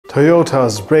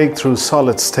Toyota's breakthrough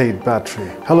solid-state battery.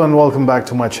 Hello and welcome back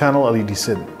to my channel LED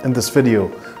Sid. In this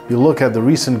video, we'll look at the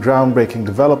recent groundbreaking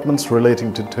developments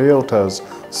relating to Toyota's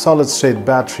solid-state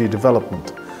battery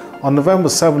development. On November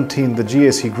 17, the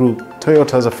GAC Group,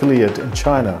 Toyota's affiliate in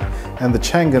China, and the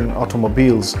Changan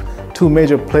automobiles, two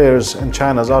major players in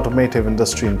China's automotive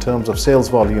industry in terms of sales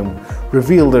volume,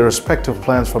 revealed their respective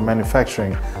plans for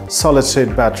manufacturing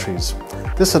solid-state batteries.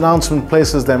 This announcement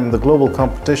places them in the global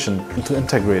competition to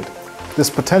integrate this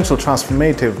potential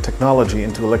transformative technology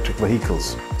into electric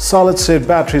vehicles. Solid-state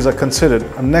batteries are considered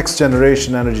a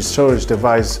next-generation energy storage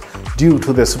device due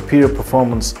to their superior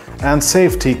performance and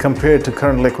safety compared to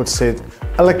current liquid-state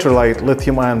electrolyte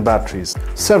lithium-ion batteries.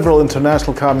 Several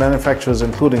international car manufacturers,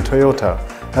 including Toyota,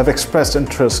 have expressed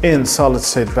interest in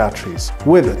solid-state batteries,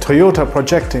 with Toyota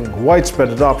projecting widespread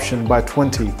adoption by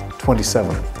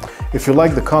 2027. If you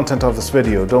like the content of this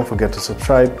video, don't forget to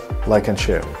subscribe, like and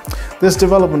share. This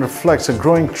development reflects a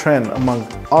growing trend among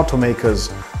automakers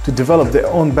to develop their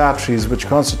own batteries, which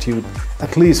constitute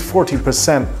at least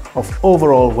 40% of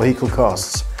overall vehicle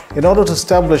costs. In order to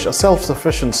establish a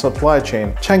self-sufficient supply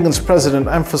chain, Changan's president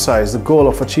emphasized the goal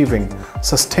of achieving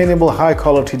sustainable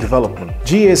high-quality development.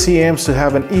 GAC aims to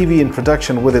have an EV in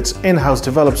production with its in-house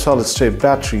developed solid-state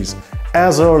batteries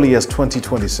as early as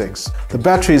 2026. The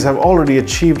batteries have already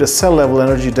achieved a cell-level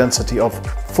energy density of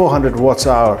 400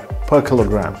 watts-hour per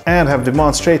kilogram and have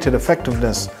demonstrated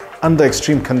effectiveness under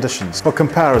extreme conditions. For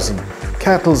comparison,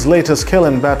 CATL's latest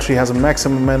Qilin battery has a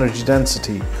maximum energy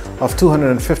density of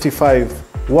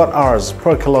 255 watt-hours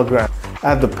per kilogram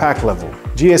at the pack level.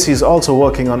 GAC is also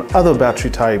working on other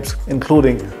battery types,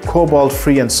 including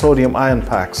cobalt-free and sodium-ion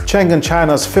packs. Changan,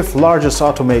 China's fifth largest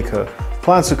automaker,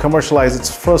 plans to commercialize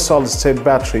its first solid-state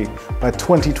battery by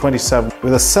 2027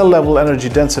 with a cell-level energy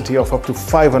density of up to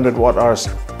 500 watt-hours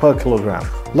per kilogram.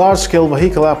 Large-scale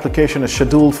vehicle application is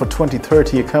scheduled for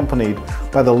 2030, accompanied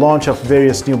by the launch of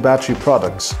various new battery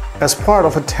products. As part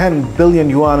of a 10 billion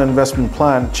yuan investment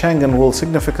plan, Changan will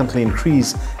significantly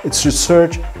increase its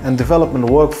research and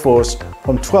development workforce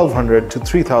from 1,200 to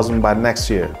 3,000 by next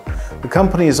year. The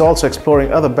company is also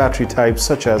exploring other battery types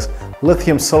such as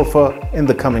lithium-sulfur in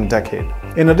the coming decade.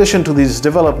 In addition to these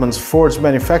developments, Ford's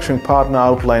manufacturing partner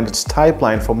outlined its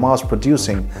pipeline for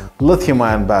mass-producing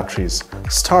lithium-ion batteries,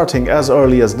 starting as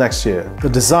early as next year. The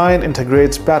design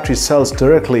integrates battery cells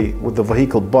directly with the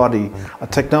vehicle body, a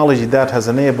technology that has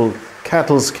enabled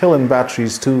CATL's Qilin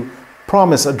batteries to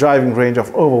promise a driving range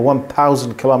of over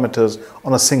 1,000 kilometers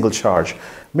on a single charge.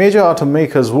 Major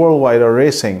automakers worldwide are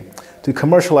racing to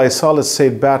commercialize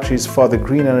solid-state batteries for the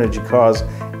green energy cars,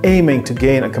 aiming to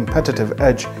gain a competitive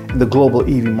edge in the global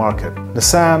EV market.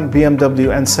 Nissan,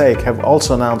 BMW and SAIC have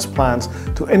also announced plans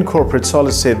to incorporate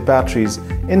solid-state batteries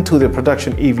into their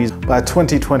production EVs by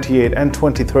 2028 and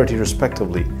 2030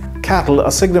 respectively. CATL,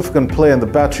 a significant player in the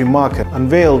battery market,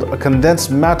 unveiled a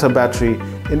condensed matter battery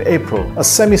in April, a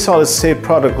semi-solid-state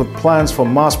product with plans for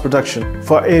mass production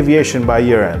for aviation by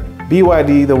year-end.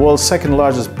 BYD, the world's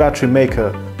second-largest battery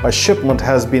maker by shipment,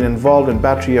 has been involved in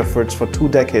battery efforts for 2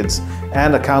 decades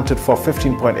and accounted for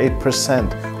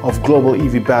 15.8% of global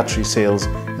EV battery sales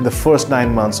in the first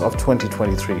 9 months of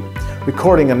 2023,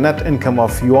 recording a net income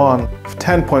of yuan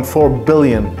 10.4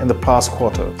 billion in the past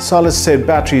quarter. Solid-state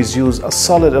batteries use a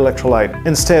solid electrolyte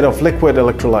instead of liquid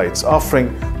electrolytes,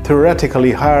 offering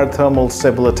theoretically higher thermal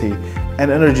stability and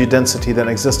energy density than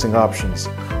existing options.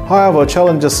 However,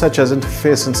 challenges such as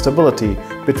interface instability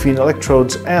between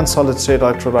electrodes and solid-state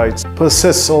electrolytes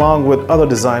persists, along with other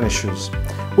design issues.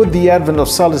 With the advent of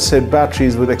solid-state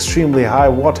batteries with extremely high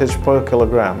wattage per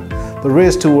kilogram, the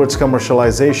race towards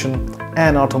commercialization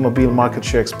and automobile market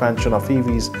share expansion of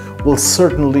EVs will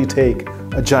certainly take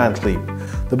a giant leap.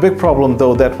 The big problem,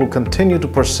 though, that will continue to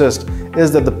persist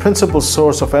is that the principal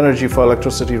source of energy for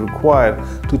electricity required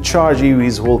to charge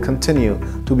EVs will continue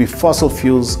to be fossil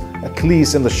fuels, at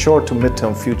least in the short to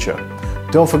mid-term future.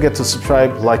 Don't forget to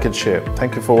subscribe, like and share.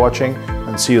 Thank you for watching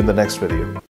and see you in the next video.